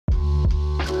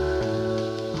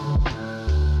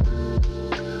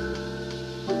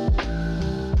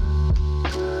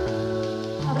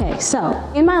So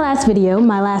in my last video,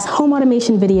 my last home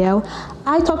automation video,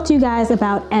 I talked to you guys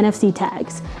about NFC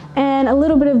tags and a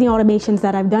little bit of the automations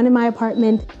that I've done in my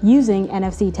apartment using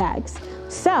NFC tags.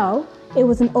 So it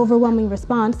was an overwhelming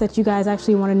response that you guys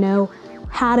actually want to know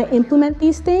how to implement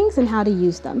these things and how to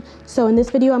use them. So in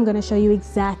this video, I'm going to show you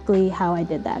exactly how I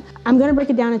did that. I'm going to break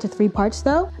it down into 3 parts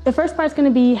though. The first part is going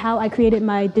to be how I created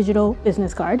my digital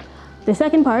business card. The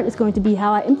second part is going to be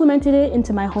how I implemented it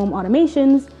into my home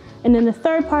automations. And then the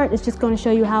third part is just going to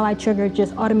show you how I triggered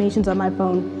just automations on my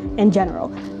phone in general.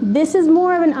 This is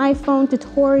more of an iPhone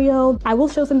tutorial. I will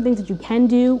show some things that you can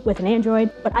do with an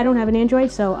Android, but I don't have an Android,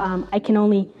 so I can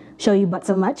only show you but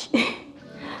so much.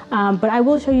 But I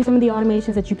will show you some of the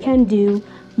automations that you can do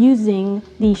using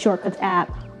the Shortcuts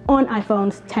app on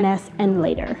iPhones 10s and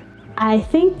later. I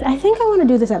think I want to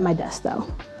do this at my desk though.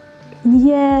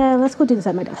 Yeah, let's go do this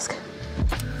at my desk.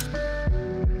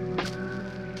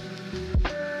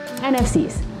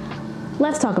 NFCs.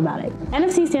 Let's talk about it.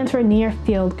 NFC stands for Near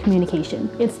Field Communication.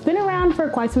 It's been around for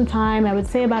quite some time, I would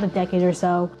say about a decade or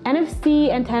so. NFC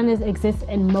antennas exist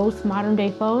in most modern day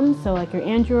phones, so like your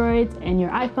Androids and your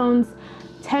iPhones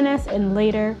 10s and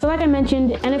later. So like I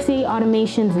mentioned, NFC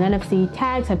automations and NFC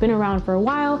tags have been around for a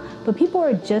while, but people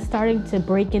are just starting to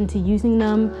break into using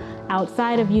them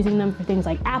outside of using them for things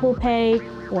like Apple Pay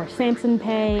or Samsung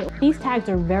Pay. These tags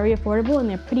are very affordable and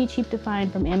they're pretty cheap to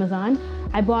find from Amazon.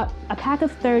 I bought a pack of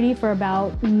 30 for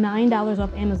about $9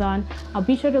 off Amazon. I'll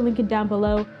be sure to link it down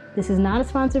below. This is not a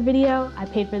sponsored video. I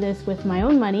paid for this with my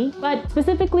own money, but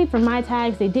specifically for my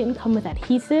tags, they didn't come with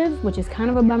adhesive, which is kind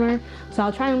of a bummer. So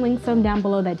I'll try and link some down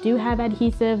below that do have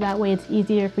adhesive. That way it's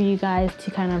easier for you guys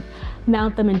to kind of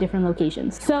mount them in different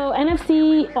locations. So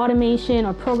NFC automation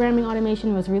or programming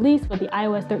automation was released with the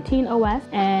iOS 13 OS,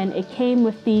 and it came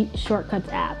with the Shortcuts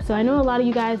app. So I know a lot of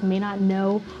you guys may not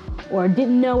know or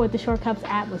didn't know what the Shortcuts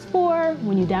app was for.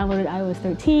 When you downloaded iOS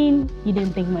 13, you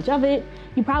didn't think much of it.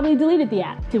 You probably deleted the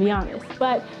app, to be honest.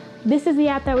 But this is the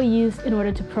app that we use in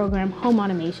order to program home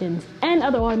automations and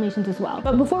other automations as well.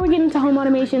 But before we get into home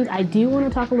automations, I do want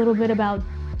to talk a little bit about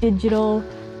digital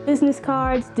business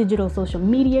cards, digital social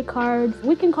media cards.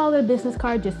 We can call it a business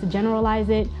card just to generalize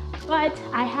it. But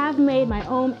I have made my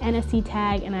own NFC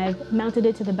tag and I've mounted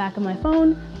it to the back of my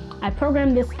phone. I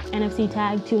programmed this NFC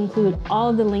tag to include all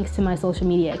of the links to my social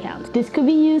media accounts. This could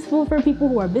be useful for people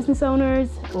who are business owners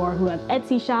or who have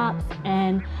Etsy shops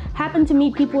and happen to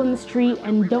meet people in the street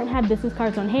and don't have business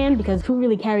cards on hand, because who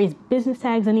really carries business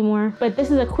tags anymore? But this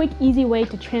is a quick, easy way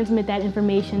to transmit that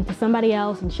information to somebody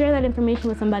else and share that information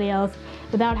with somebody else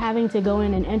without having to go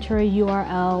in and enter a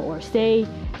URL or say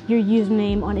your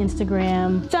username on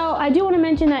Instagram. So I do want to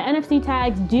mention that NFC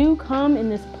tags do come in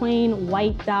this plain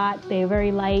white dot. They're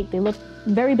very light. They look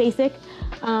very basic.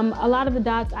 A lot of the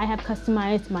dots I have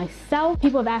customized myself.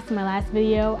 People have asked in my last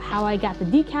video how I got the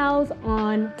decals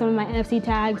on some of my NFC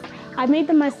tags. I've made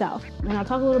them myself, and I'll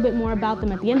talk a little bit more about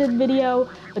them at the end of the video,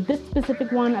 but this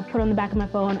specific one I put on the back of my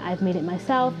phone. I've made it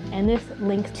myself, and this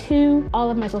links to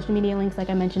all of my social media links like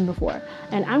I mentioned before.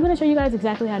 And I'm going to show you guys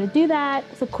exactly how to do that.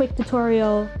 It's a quick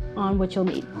tutorial on what you'll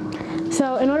need.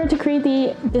 So in order to create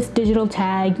this digital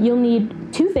tag, you'll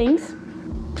need 2 things.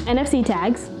 NFC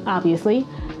tags, obviously,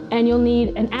 and you'll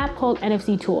need an app called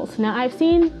NFC Tools. Now I've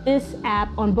seen this app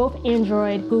on both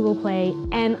Android, Google Play,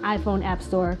 and iPhone App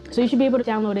Store, so you should be able to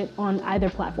download it on either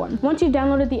platform. Once you've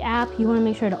downloaded the app, you want to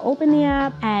make sure to open the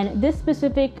app, and this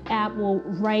specific app will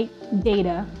write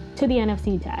data to the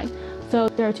NFC tag. So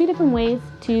there are 2 different ways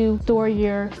to store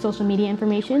your social media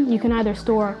information. You can either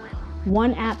store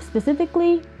one app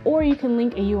specifically, or you can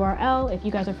link a URL. If you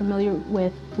guys are familiar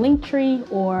with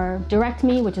Linktree or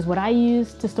DirectMe, which is what I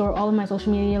use to store all of my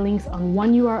social media links on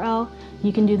one URL,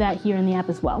 you can do that here in the app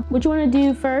as well. What you want to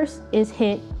do first is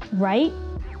hit write,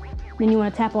 then you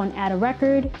want to tap on add a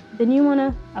record, then you want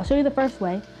to, I'll show you the first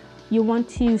way. You want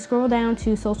to scroll down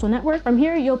to social network. From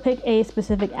here, you'll pick a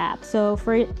specific app. So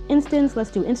for instance,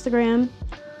 let's do Instagram.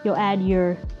 You'll add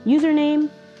your username.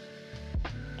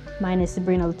 Mine is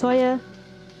Sabrina Latoya.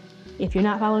 If you're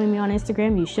not following me on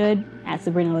Instagram, you should, at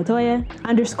Sabrina Latoya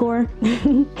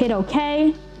 _. Hit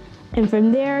OK. And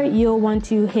from there, you'll want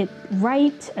to hit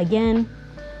write again.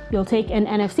 You'll take an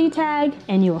NFC tag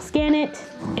and you'll scan it.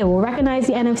 It will recognize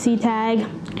the NFC tag,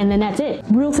 and then that's it.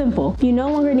 Real simple. You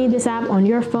no longer need this app on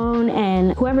your phone,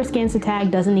 and whoever scans the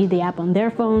tag doesn't need the app on their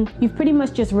phone. You've pretty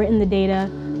much just written the data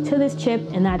to this chip,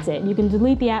 and that's it. You can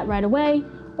delete the app right away,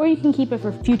 or you can keep it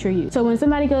for future use. So when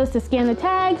somebody goes to scan the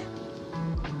tag,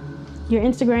 your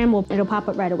Instagram it'll pop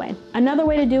up right away. Another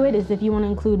way to do it is if you want to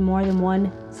include more than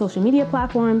one social media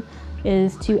platform,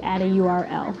 is to add a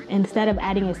URL instead of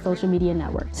adding a social media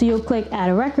network. So you'll click add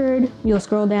a record, you'll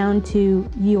scroll down to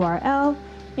URL,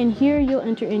 and here you'll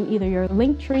enter in either your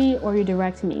Linktree or your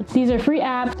Direct Me. These are free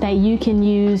apps that you can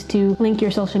use to link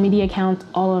your social media accounts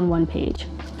all on one page.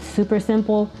 Super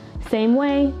simple. Same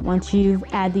way, once you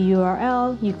add the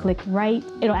URL, you click write.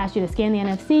 It'll ask you to scan the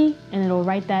NFC and it'll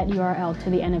write that URL to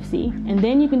the NFC. And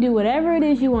then you can do whatever it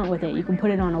is you want with it. You can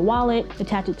put it on a wallet,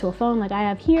 attach it to a phone like I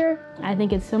have here. I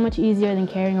think it's so much easier than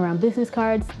carrying around business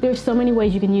cards. There's so many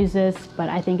ways you can use this, but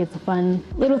I think it's a fun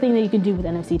little thing that you can do with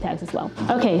NFC tags as well.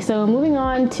 Okay, so moving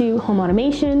on to home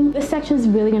automation. This section is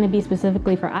really going to be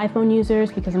specifically for iPhone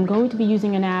users because I'm going to be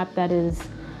using an app that is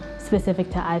specific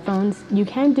to iPhones. You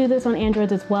can do this on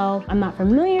Androids as well. I'm not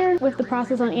familiar with the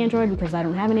process on Android because I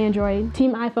don't have an Android.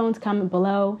 Team iPhones, comment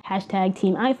below, hashtag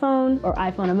Team iPhone or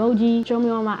iPhone emoji. Show me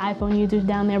all my iPhone users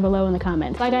down there below in the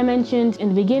comments. Like I mentioned in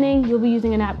the beginning, you'll be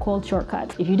using an app called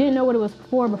Shortcuts. If you didn't know what it was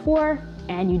before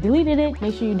and you deleted it,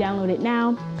 make sure you download it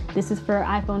now. This is for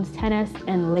iPhones XS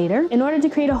and later. In order to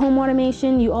create a home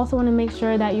automation, you also want to make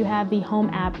sure that you have the home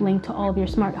app linked to all of your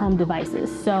smart home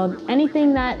devices. So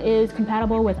anything that is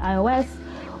compatible with iOS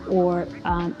or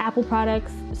Apple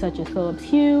products such as Philips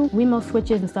Hue, Wemo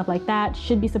switches and stuff like that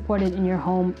should be supported in your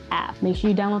home app. Make sure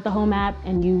you download the home app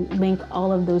and you link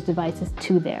all of those devices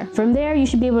to there. From there, you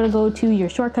should be able to go to your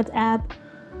Shortcuts app,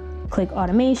 click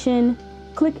automation,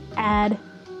 click add,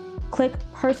 click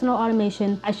personal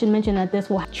automation. I should mention that this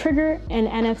will trigger an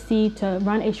NFC to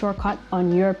run a shortcut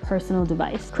on your personal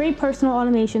device. Create personal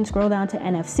automation, scroll down to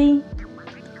NFC,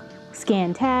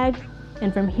 scan tag,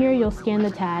 and from here you'll scan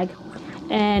the tag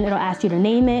and it'll ask you to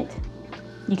name it.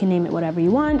 You can name it whatever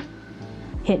you want.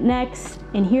 Hit next,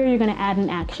 and here you're gonna add an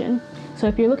action. So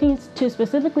if you're looking to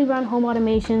specifically run home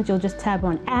automations, you'll just tab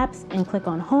on apps and click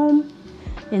on home,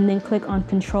 and then click on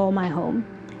control my home.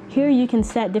 Here you can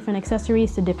set different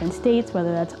accessories to different states,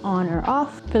 whether that's on or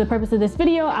off. For the purpose of this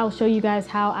video, I'll show you guys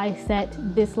how I set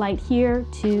this light here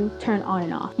to turn on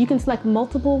and off. You can select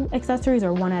multiple accessories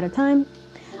or one at a time.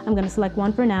 I'm gonna select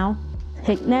one for now,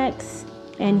 hit next,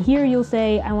 and here you'll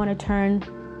say I wanna turn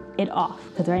it off,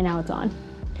 because right now it's on.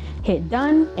 Hit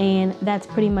done, and that's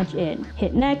pretty much it.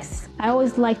 Hit next. I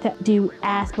always like to do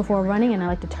ask before running, and I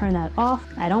like to turn that off.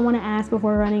 I don't want to ask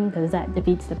before running because that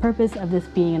defeats the purpose of this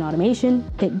being an automation.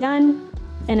 Hit done,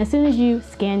 and as soon as you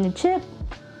scan the chip,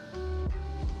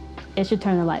 it should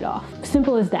turn the light off.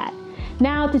 Simple as that.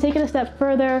 Now, to take it a step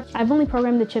further, I've only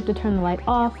programmed the chip to turn the light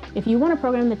off. If you want to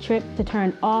program the chip to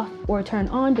turn off or turn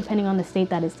on, depending on the state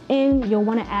that it's in, you'll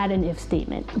want to add an if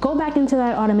statement. Go back into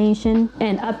that automation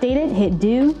and update it, hit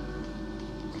do,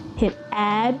 hit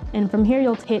add, and from here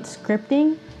you'll hit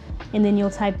scripting, and then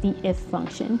you'll type the if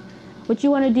function. What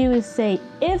you want to do is say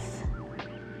if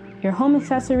your home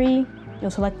accessory,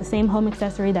 you'll select the same home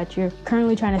accessory that you're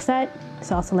currently trying to set,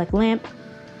 so I'll select lamp.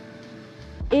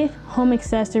 If home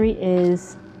accessory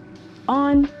is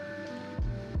on,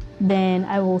 then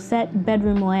I will set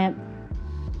bedroom lamp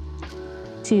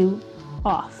to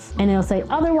off, and it'll say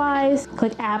otherwise.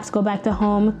 Click apps, go back to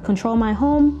home, control my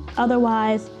home,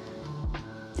 otherwise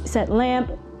set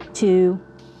lamp to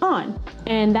on,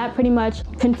 and that pretty much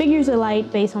configures the light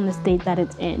based on the state that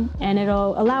it's in, and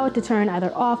it'll allow it to turn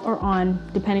either off or on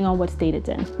depending on what state it's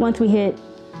in. Once we hit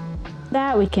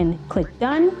that, we can click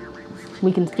done,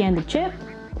 we can scan the chip,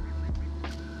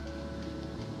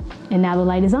 and now the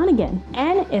light is on again.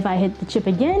 And if I hit the chip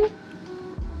again,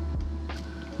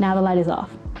 now the light is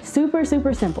off. Super,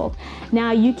 super simple.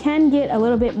 Now you can get a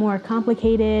little bit more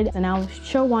complicated, and I'll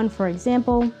show one for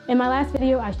example. In my last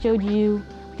video, I showed you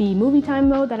the movie time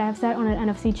mode that I have set on an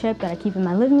NFC chip that I keep in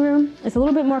my living room. It's a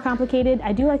little bit more complicated.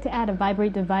 I do like to add a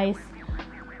vibrate device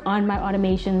on my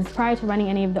automations prior to running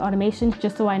any of the automations,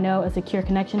 just so I know a secure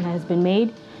connection has been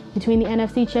made between the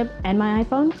NFC chip and my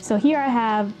iPhone. So here I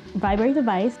have vibrate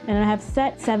device, and I have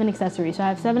set 7 accessories. So I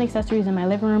have 7 accessories in my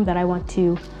living room that I want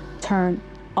to turn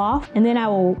off, and then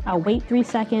I'll wait 3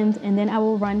 seconds, and then I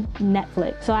will run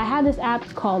Netflix. So I have this app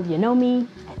called Me.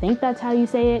 I think that's how you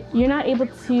say it. You're not able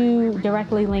to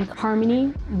directly link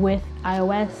Harmony with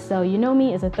iOS, so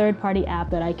Me is a third-party app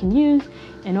that I can use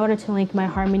in order to link my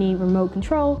Harmony remote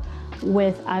control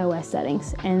with iOS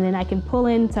settings, and then I can pull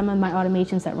in some of my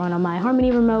automations that run on my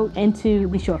Harmony remote into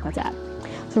the Shortcuts app.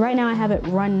 So right now I have it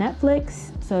run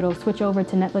Netflix, so it'll switch over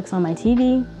to Netflix on my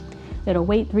TV. It'll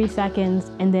wait 3 seconds,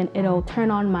 and then it'll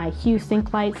turn on my Hue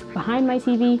sync lights behind my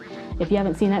TV. If you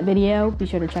haven't seen that video, be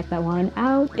sure to check that one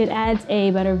out. It adds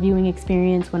a better viewing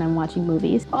experience when I'm watching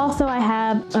movies. Also, I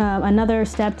have another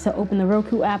step to open the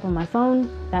Roku app on my phone.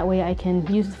 That way I can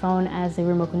use the phone as a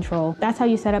remote control. That's how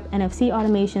you set up NFC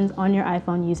automations on your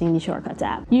iPhone using the Shortcuts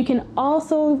app. You can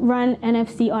also run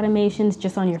NFC automations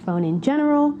just on your phone in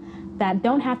general that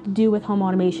don't have to do with home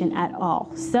automation at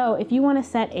all. So if you want to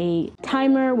set a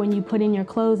timer when you put in your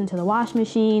clothes into the wash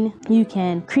machine, you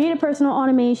can create a personal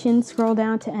automation, scroll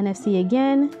down to NFC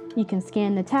again, you can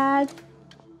scan the tag,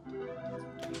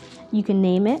 you can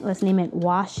name it, let's name it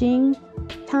washing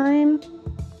time,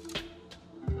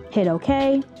 hit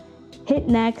OK, hit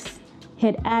next,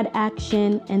 hit add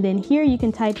action, and then here you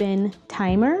can type in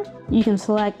timer, you can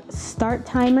select start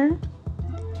timer,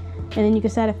 and then you can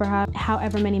set it for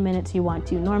however many minutes you want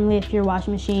to. Normally, if your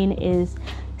washing machine is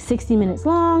 60 minutes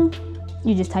long,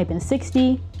 you just type in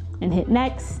 60 and hit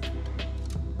next,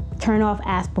 turn off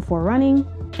ask before running,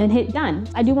 and hit done.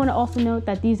 I do want to also note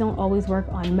that these don't always work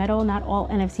on metal. Not all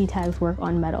NFC tags work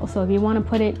on metal. So if you want to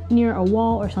put it near a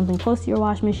wall or something close to your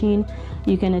washing machine,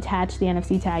 you can attach the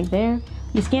NFC tag there.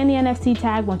 You scan the NFC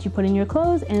tag once you put in your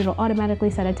clothes, and it'll automatically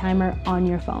set a timer on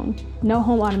your phone. No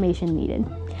home automation needed.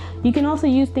 You can also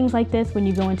use things like this when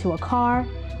you go into a car.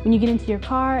 When you get into your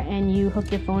car and you hook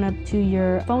your phone up to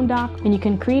your phone dock, and you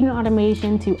can create an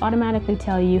automation to automatically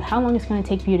tell you how long it's going to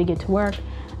take for you to get to work,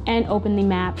 and open the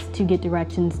maps to get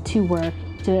directions to work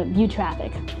to view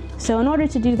traffic. So in order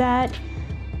to do that,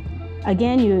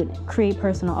 again, you would create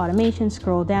personal automation,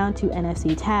 scroll down to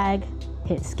NFC tag,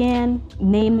 hit scan,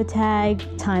 name the tag,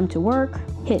 time to work,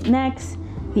 hit next.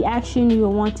 The action you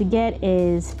will want to get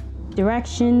is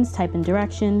directions, type in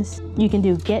directions. You can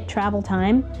do get travel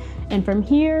time, and from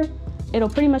here, it'll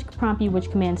pretty much prompt you which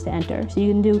commands to enter. So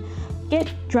you can do get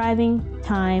driving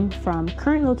time from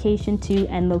current location to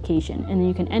end location, and then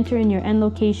you can enter in your end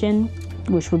location,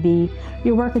 which would be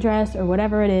your work address or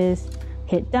whatever it is,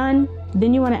 hit done.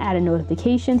 Then you want to add a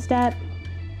notification step,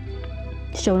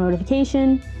 show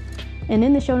notification, and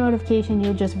in the show notification,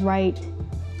 you'll just write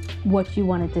what you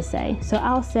want it to say. So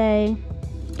I'll say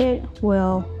it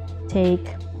will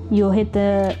take, you'll hit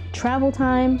the travel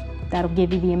time, that'll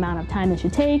give you the amount of time it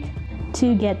should take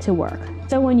to get to work.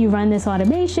 So when you run this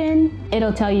automation,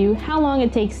 it'll tell you how long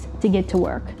it takes to get to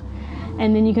work.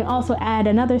 And then you can also add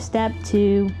another step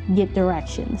to get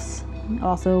directions.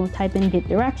 Also type in get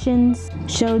directions,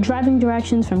 show driving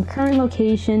directions from current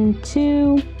location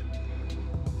to,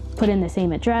 put in the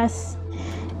same address.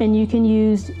 And you can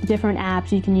use different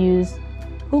apps. You can use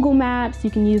Google Maps,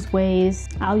 you can use Waze.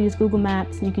 I'll use Google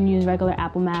Maps, you can use regular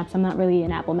Apple Maps. I'm not really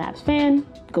an Apple Maps fan,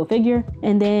 go figure.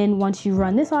 And then once you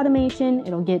run this automation,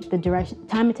 it'll get the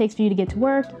time it takes for you to get to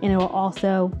work, and it will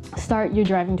also start your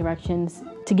driving directions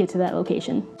to get to that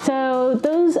location. So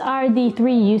those are the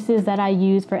 3 uses that I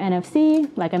use for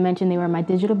NFC. Like I mentioned, they were my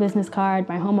digital business card,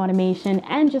 my home automation,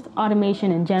 and just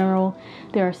automation in general.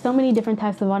 There are so many different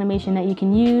types of automation that you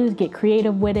can use. Get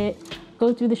creative with it.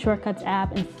 Go through the Shortcuts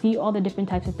app and see all the different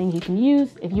types of things you can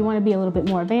use. If you want to be a little bit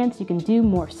more advanced, you can do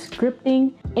more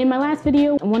scripting. In my last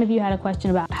video, one of you had a question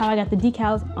about how I got the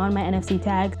decals on my NFC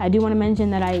tags. I do want to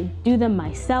mention that I do them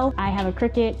myself. I have a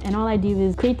Cricut, and all I do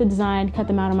is create the design, cut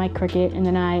them out on my Cricut, and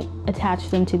then I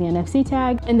attach them to the NFC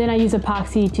tag. And then I use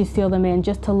epoxy to seal them in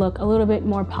just to look a little bit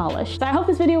more polished. So I hope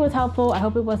this video was helpful. I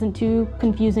hope it wasn't too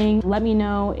confusing. Let me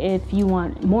know if you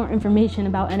want more information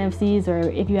about NFCs, or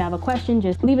if you have a question,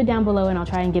 just leave it down below and I'll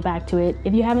try and get back to it.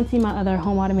 If you haven't seen my other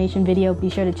home automation video, be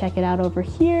sure to check it out over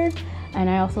here. And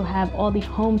I also have all the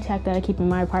home tech that I keep in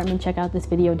my apartment. Check out this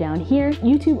video down here.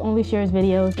 YouTube only shares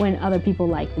videos when other people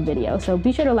like the video. So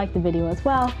be sure to like the video as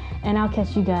well. And I'll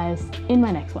catch you guys in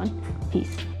my next one.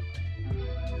 Peace.